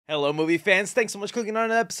Hello movie fans, thanks so much for clicking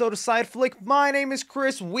on an episode of Side Flick. My name is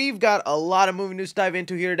Chris. We've got a lot of movie news to dive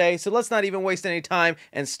into here today, so let's not even waste any time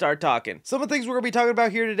and start talking. Some of the things we're going to be talking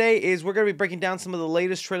about here today is we're going to be breaking down some of the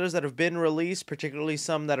latest trailers that have been released, particularly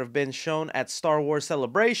some that have been shown at Star Wars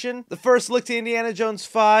Celebration. The first look to Indiana Jones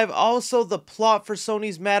 5, also the plot for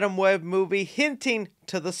Sony's Madam Web movie, hinting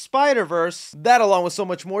to the Spider-Verse. That along with so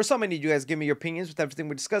much more. So I'm gonna need you guys to give me your opinions with everything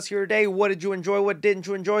we discuss here today. What did you enjoy? What didn't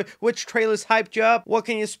you enjoy? Which trailers hyped you up? What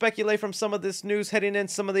can you speculate from some of this news heading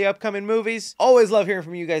into some of the upcoming movies? Always love hearing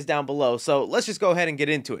from you guys down below. So let's just go ahead and get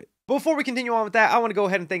into it. Before we continue on with that, I want to go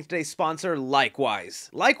ahead and thank today's sponsor, Likewise.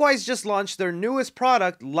 Likewise just launched their newest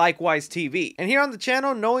product, Likewise TV. And here on the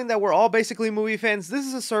channel, knowing that we're all basically movie fans, this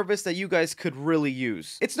is a service that you guys could really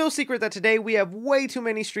use. It's no secret that today we have way too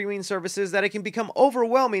many streaming services that it can become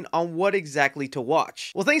overwhelming on what exactly to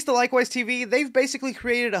watch. Well, thanks to Likewise TV, they've basically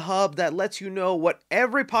created a hub that lets you know what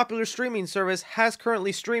every popular streaming service has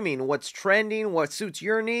currently streaming, what's trending, what suits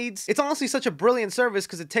your needs. It's honestly such a brilliant service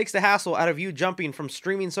because it takes the hassle out of you jumping from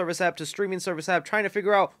streaming service app to streaming service app trying to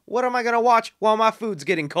figure out what am I gonna watch while my food's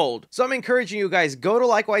getting cold. So I'm encouraging you guys, go to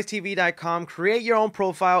likewisetv.com, create your own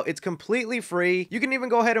profile. It's completely free. You can even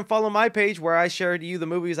go ahead and follow my page where I share to you the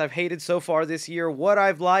movies I've hated so far this year, what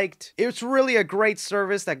I've liked. It's really a great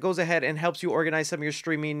service that goes ahead and helps you organize some of your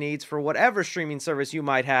streaming needs for whatever streaming service you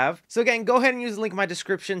might have. So again, go ahead and use the link in my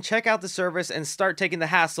description, check out the service, and start taking the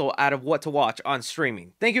hassle out of what to watch on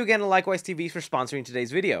streaming. Thank you again to Likewise TV for sponsoring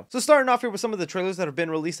today's video. So starting off here with some of the trailers that have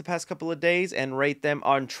been released the past couple of days and rate them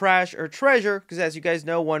on trash or treasure, because as you guys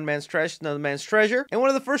know, one man's trash, another man's treasure. And one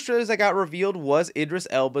of the first trailers that got revealed was Idris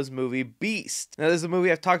Elba's movie Beast. Now this is a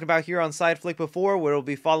movie I've talked about here on Side Flick before, where we'll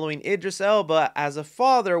be following Idris Elba as a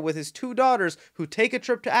father with his two daughters who take a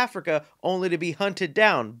trip to Africa only to be hunted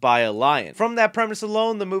down by a lion. From that premise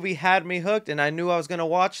alone, the movie had me hooked and I knew I was going to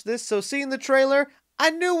watch this, so seeing the trailer, I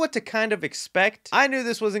knew what to kind of expect. I knew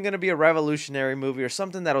this wasn't going to be a revolutionary movie or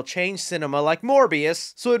something that'll change cinema like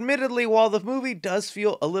Morbius. So admittedly, while the movie does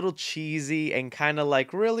feel a little cheesy and kind of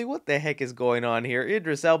like, really, what the heck is going on here?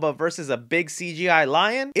 Idris Elba versus a big CGI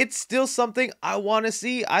lion? It's still something I want to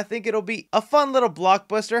see. I think it'll be a fun little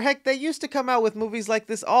blockbuster. Heck, they used to come out with movies like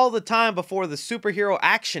this all the time before the superhero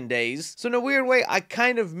action days. So in a weird way, I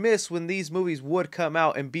kind of miss when these movies would come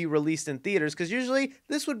out and be released in theaters, because usually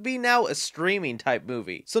this would be now a streaming type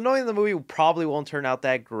movie. So knowing the movie probably won't turn out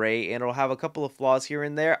that great and it'll have a couple of flaws here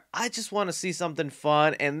and there, I just want to see something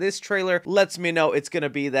fun, and this trailer lets me know it's going to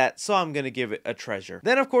be that, so I'm going to give it a treasure.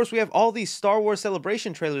 Then of course we have all these Star Wars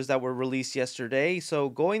Celebration trailers that were released yesterday, so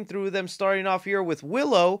going through them, starting off here with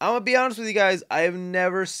Willow. I'm gonna be honest with you guys, I have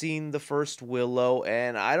never seen the first Willow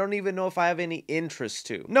and I don't even know if I have any interest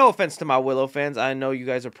to. No offense to my Willow fans, I know you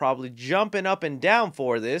guys are probably jumping up and down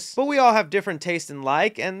for this, but we all have different taste and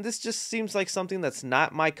like, and this just seems like something that's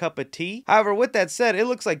not my cup of tea. However, with that said, it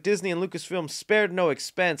looks like Disney and Lucasfilm spared no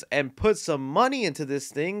expense and put some money into this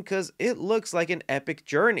thing because it looks like an epic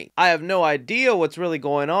journey. I have no idea what's really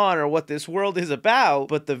going on or what this world is about,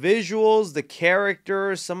 but the visuals, the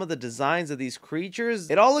characters, some of the designs of these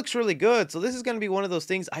creatures, it all looks really good. So this is going to be one of those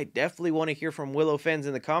things I definitely want to hear from Willow fans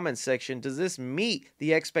in the comments section. Does this meet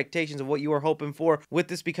the expectations of what you were hoping for with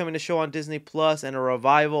this becoming a show on Disney Plus and a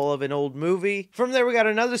revival of an old movie? From there, we got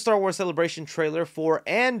another Star Wars Celebration trailer for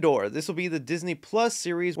Andor. This will be the Disney Plus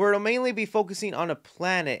series where it'll mainly be focusing on a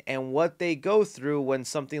planet and what they go through when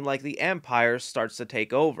something like the Empire starts to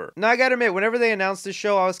take over. Now I gotta admit, whenever they announced this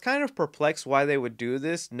show, I was kind of perplexed why they would do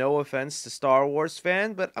this. No offense to Star Wars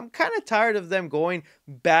fans, but I'm kind of tired of them going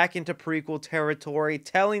back into prequel territory,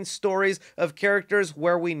 telling stories of characters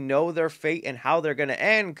where we know their fate and how they're gonna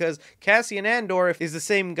end, because Cassian Andor is the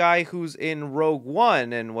same guy who's in Rogue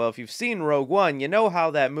One, and well, if you've seen Rogue One, you know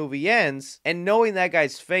how that movie ends, and knowing that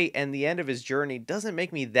guy's fate and the end of his journey doesn't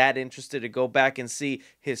make me that interested to go back and see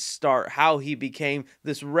his start, how he became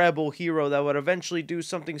this rebel hero that would eventually do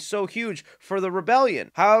something so huge for the rebellion.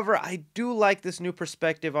 However, I do like this new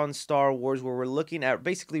perspective on Star Wars where we're looking at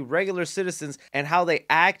basically regular citizens and how they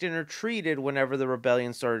act and are treated whenever the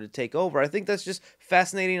rebellion started to take over. I think that's just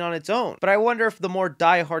fascinating on its own. But I wonder if the more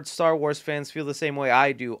diehard Star Wars fans feel the same way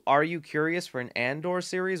I do. Are you curious for an Andor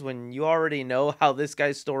series when you already know how this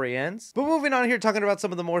guy's story ends? But moving on here, talking about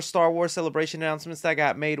some of the more Star Wars Celebration announcements that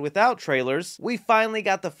got made without trailers, we finally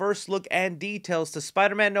got the first look and details to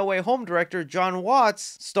Spider-Man No Way Home director Jon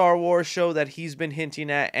Watts' Star Wars show that he's been hinting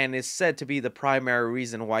at and is said to be the primary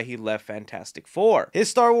reason why he left Fantastic Four. His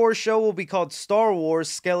Star Wars show will be called Star Wars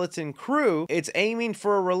Skeleton Crew. It's aiming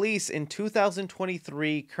for a release in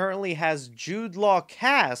 2023, currently has Jude Law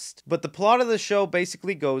cast, but the plot of the show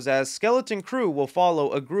basically goes as Skeleton Crew will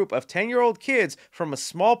follow a group of 10-year-old kids from a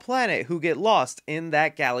small planet who get lost lost in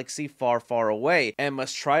that galaxy far, far away and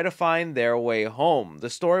must try to find their way home. The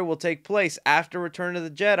story will take place after Return of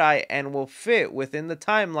the Jedi and will fit within the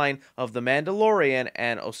timeline of The Mandalorian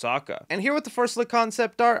and Osaka. And here with the first look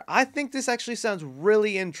concept art, I think this actually sounds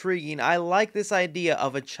really intriguing. I like this idea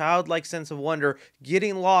of a childlike sense of wonder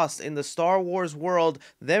getting lost in the Star Wars world,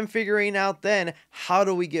 then figuring out then how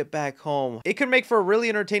do we get back home. It could make for a really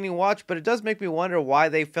entertaining watch, but it does make me wonder why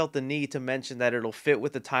they felt the need to mention that it'll fit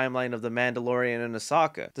with the timeline of The Mandalorian and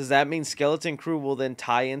Osaka. Does that mean Skeleton Crew will then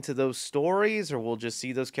tie into those stories, or we'll just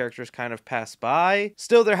see those characters kind of pass by?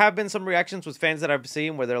 Still, there have been some reactions with fans that I've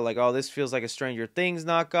seen where they're like, oh, this feels like a Stranger Things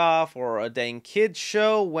knockoff or a dang kids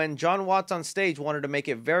show, when John Watts on stage wanted to make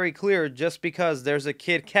it very clear just because there's a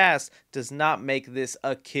kid cast does not make this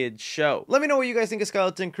a kid show. Let me know what you guys think of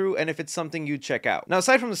Skeleton Crew and if it's something you'd check out. Now,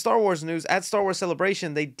 aside from the Star Wars news, at Star Wars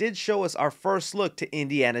Celebration, they did show us our first look to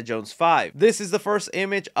Indiana Jones 5. This is the first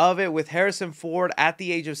image of it with Harrison Ford at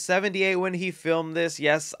the age of 78 when he filmed this.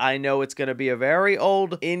 Yes, I know it's going to be a very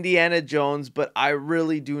old Indiana Jones, but I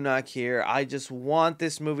really do not care. I just want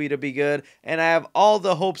this movie to be good, and I have all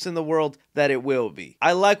the hopes in the world that it will be.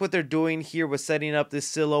 I like what they're doing here with setting up this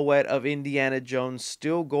silhouette of Indiana Jones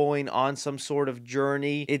still going on some sort of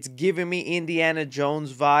journey. It's giving me Indiana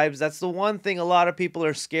Jones vibes. That's the one thing a lot of people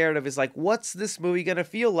are scared of, is like, what's this movie gonna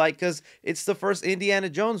feel like? Because it's the first Indiana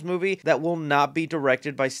Jones movie that will not be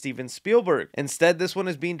directed by Steven Spielberg. Instead, this one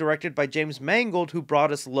is being directed by James Mangold, who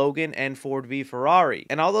brought us Logan and Ford v Ferrari.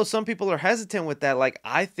 And although some people are hesitant with that, like,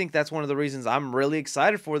 I think that's one of the reasons I'm really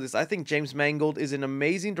excited for this. I think James Mangold is an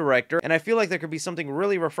amazing director, and I feel like there could be something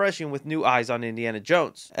really refreshing with new eyes on Indiana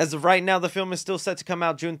Jones. As of right now, the film is still set to come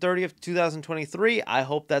out June 30th, 2023. I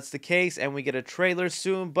hope that's the case and we get a trailer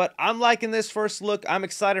soon, but I'm liking this first look. I'm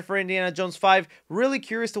excited for Indiana Jones 5. Really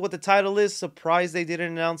curious to what the title is. Surprised they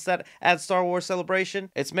didn't announce that at Star Wars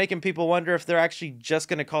Celebration. It's making people wonder if they're actually just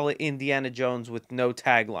going to call it Indiana Jones with no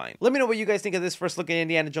tagline. Let me know what you guys think of this first look at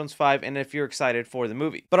Indiana Jones 5 and if you're excited for the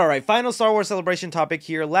movie. But alright, final Star Wars Celebration topic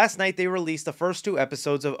here. Last night they released the first 2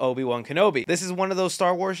 episodes of Obi Wan Kenobi. This is one of those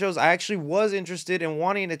Star Wars shows I actually was interested in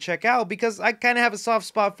wanting to check out because I kind of have a soft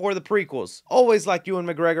spot for the prequels. Always liked Ewan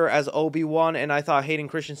McGregor as Obi-Wan, and I thought Hayden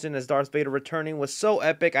Christensen as Darth Vader returning was so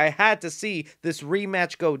epic I had to see this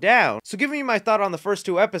rematch go down. So giving you my thought on the first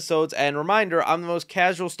 2 episodes, and reminder, I'm the most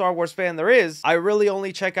casual Star Wars fan there is. I really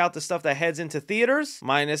only check out the stuff that heads into theaters,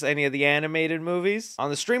 minus any of the animated movies. On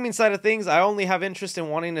the streaming side of things, I only have interest in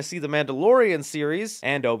wanting to see the Mandalorian series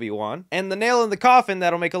and Obi-Wan. And the nail in the coffin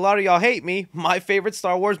that'll make a lot of y'all hate me, my favorite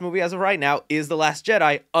Star Wars movie as of right now is The Last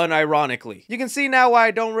Jedi, unironically. You can see now why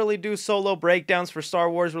I don't really do solo breakdowns for Star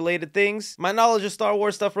Wars related things. My knowledge of Star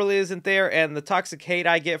Wars stuff really isn't there, and the toxic hate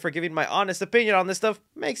I get for giving my honest opinion on this stuff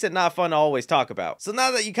makes it not fun to always talk about. So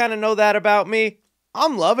now that you kind of know that about me,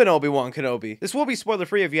 I'm loving Obi Wan Kenobi. This will be spoiler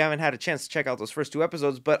free if you haven't had a chance to check out those first 2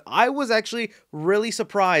 episodes, but I was actually really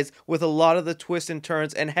surprised with a lot of the twists and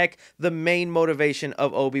turns and heck, the main motivation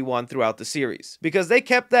of Obi-Wan throughout the series. Because they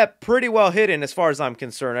kept that pretty well hidden as far as I'm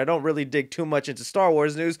concerned. I don't really dig too much into Star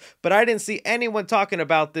Wars news, but I didn't see anyone talking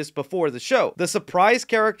about this before the show. The surprise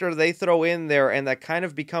character they throw in there and that kind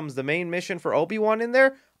of becomes the main mission for Obi-Wan in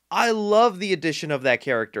there, I love the addition of that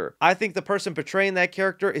character. I think the person portraying that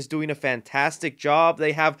character is doing a fantastic job.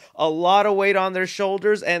 They have a lot of weight on their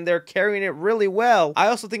shoulders and they're carrying it really well. I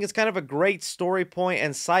also think it's kind of a great story point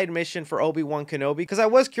and side mission for Obi-Wan Kenobi because I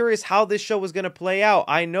was curious how this show was going to play out.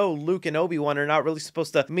 I know Luke and Obi-Wan are not really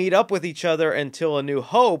supposed to meet up with each other until A New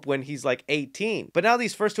Hope when he's like 18. But now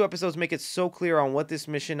these first 2 episodes make it so clear on what this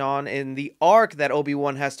mission on and the arc that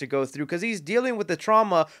Obi-Wan has to go through because he's dealing with the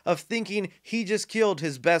trauma of thinking he just killed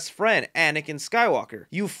his best friend, Anakin Skywalker.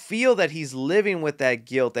 You feel that he's living with that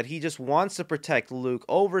guilt, that he just wants to protect Luke,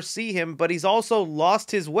 oversee him, but he's also lost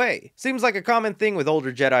his way. Seems like a common thing with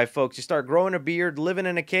older Jedi folks. You start growing a beard, living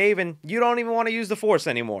in a cave, and you don't even want to use the Force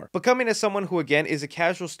anymore. But coming as someone who, again, is a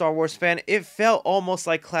casual Star Wars fan, it felt almost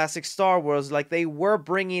like classic Star Wars, like they were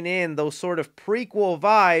bringing in those sort of prequel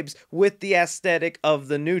vibes with the aesthetic of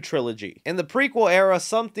the new trilogy. In the prequel era,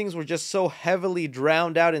 some things were just so heavily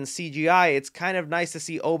drowned out in CGI, it's kind of nice to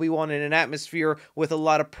see Obi-Wan in an atmosphere with a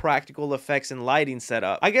lot of practical effects and lighting set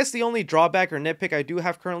up. I guess the only drawback or nitpick I do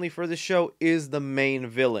have currently for this show is the main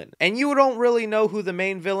villain. And you don't really know who the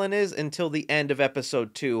main villain is until the end of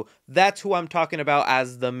episode 2. That's who I'm talking about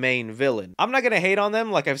as the main villain. I'm not gonna hate on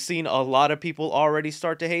them like I've seen a lot of people already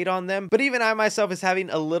start to hate on them, but even I myself is having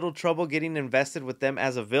a little trouble getting invested with them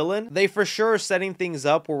as a villain. They for sure are setting things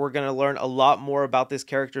up where we're gonna learn a lot more about this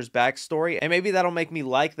character's backstory, and maybe that'll make me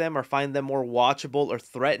like them or find them more watchable or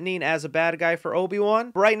threatening as a bad guy for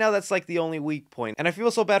Obi-Wan. But right now, that's like the only weak point. And I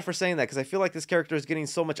feel so bad for saying that because I feel like this character is getting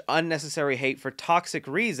so much unnecessary hate for toxic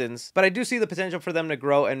reasons, but I do see the potential for them to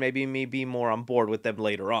grow and maybe me be more on board with them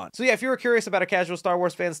later on. So yeah, if you were curious about a casual Star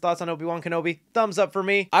Wars fan's thoughts on Obi Wan Kenobi, thumbs up for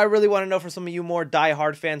me. I really want to know from some of you more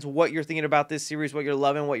die-hard fans what you're thinking about this series, what you're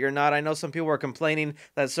loving, what you're not. I know some people are complaining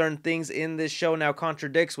that certain things in this show now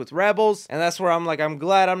contradicts with Rebels, and that's where I'm like, I'm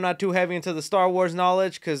glad I'm not too heavy into the Star Wars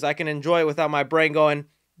knowledge because I can enjoy it without my brain going,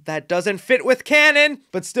 that doesn't fit with canon,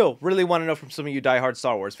 but still really want to know from some of you diehard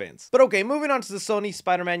Star Wars fans. But okay, moving on to the Sony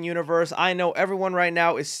Spider-Man universe, I know everyone right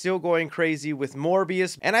now is still going crazy with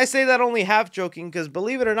Morbius, and I say that only half joking because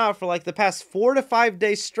believe it or not, for like the past 4 to 5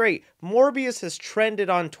 days straight, Morbius has trended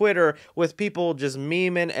on Twitter with people just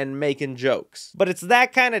memeing and making jokes. But it's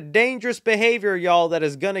that kind of dangerous behavior, y'all, that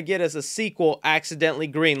is gonna get us a sequel accidentally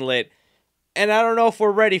greenlit. And I don't know if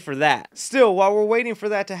we're ready for that. Still, while we're waiting for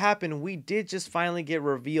that to happen, we did just finally get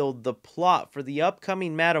revealed the plot for the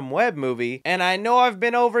upcoming Madam Web movie. And I know I've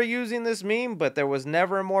been overusing this meme, but there was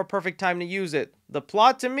never a more perfect time to use it. The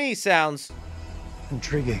plot to me sounds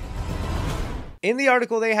intriguing. In the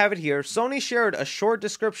article they have it here, Sony shared a short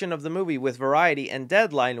description of the movie with Variety and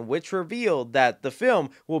Deadline, which revealed that the film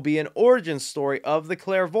will be an origin story of the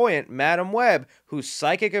clairvoyant Madam Web, whose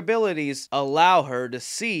psychic abilities allow her to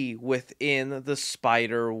see within the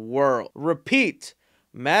spider world. Repeat,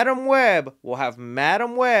 Madam Web will have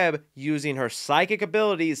Madam Web using her psychic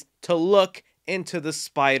abilities to look into the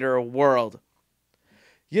spider world.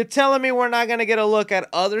 You're telling me we're not going to get a look at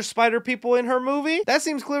other spider people in her movie? That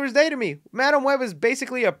seems clear as day to me. Madam Web is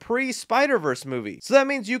basically a pre-Spider-Verse movie. So that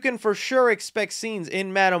means you can for sure expect scenes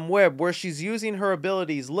in Madam Web where she's using her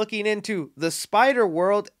abilities, looking into the spider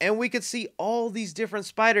world, and we could see all these different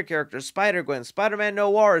spider characters. Spider-Gwen, Spider-Man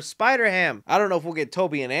Noir, Spider-Ham. I don't know if we'll get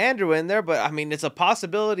Toby and Andrew in there, but I mean, it's a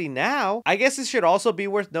possibility now. I guess it should also be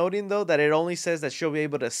worth noting though that it only says that she'll be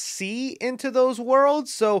able to see into those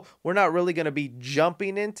worlds, so we're not really going to be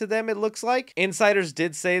jumping into them, it looks like. Insiders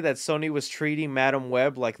did say that Sony was treating Madam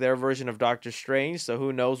Web like their version of Doctor Strange, so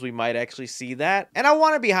who knows, we might actually see that. And I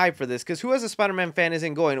want to be hyped for this, because who as a Spider-Man fan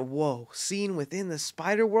isn't going, whoa, seen within the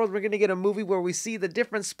spider world? We're going to get a movie where we see the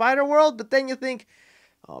different spider world? But then you think,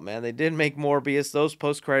 oh man, they did make Morbius, those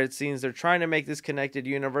post-credit scenes. They're trying to make this connected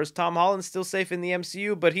universe. Tom Holland's still safe in the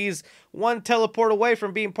MCU, but he's one teleport away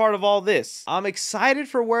from being part of all this. I'm excited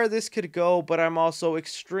for where this could go, but I'm also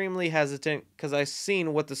extremely hesitant because I've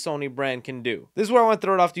seen what the Sony brand can do. This is where I want to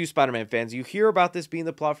throw it off to you Spider-Man fans. You hear about this being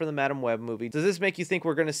the plot for the Madam Web movie. Does this make you think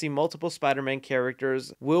we're going to see multiple Spider-Man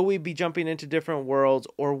characters? Will we be jumping into different worlds?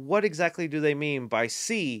 Or what exactly do they mean by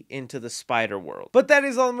see into the spider world? But that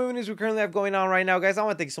is all the movie news we currently have going on right now, guys. I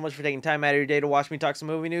want to thank you so much for taking time out of your day to watch me talk some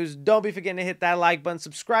movie news. Don't be forgetting to hit that like button.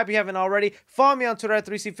 Subscribe if you haven't already. Follow me on Twitter at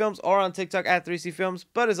 3C Films or on TikTok at 3C Films.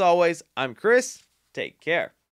 But as always, I'm Chris. Take care.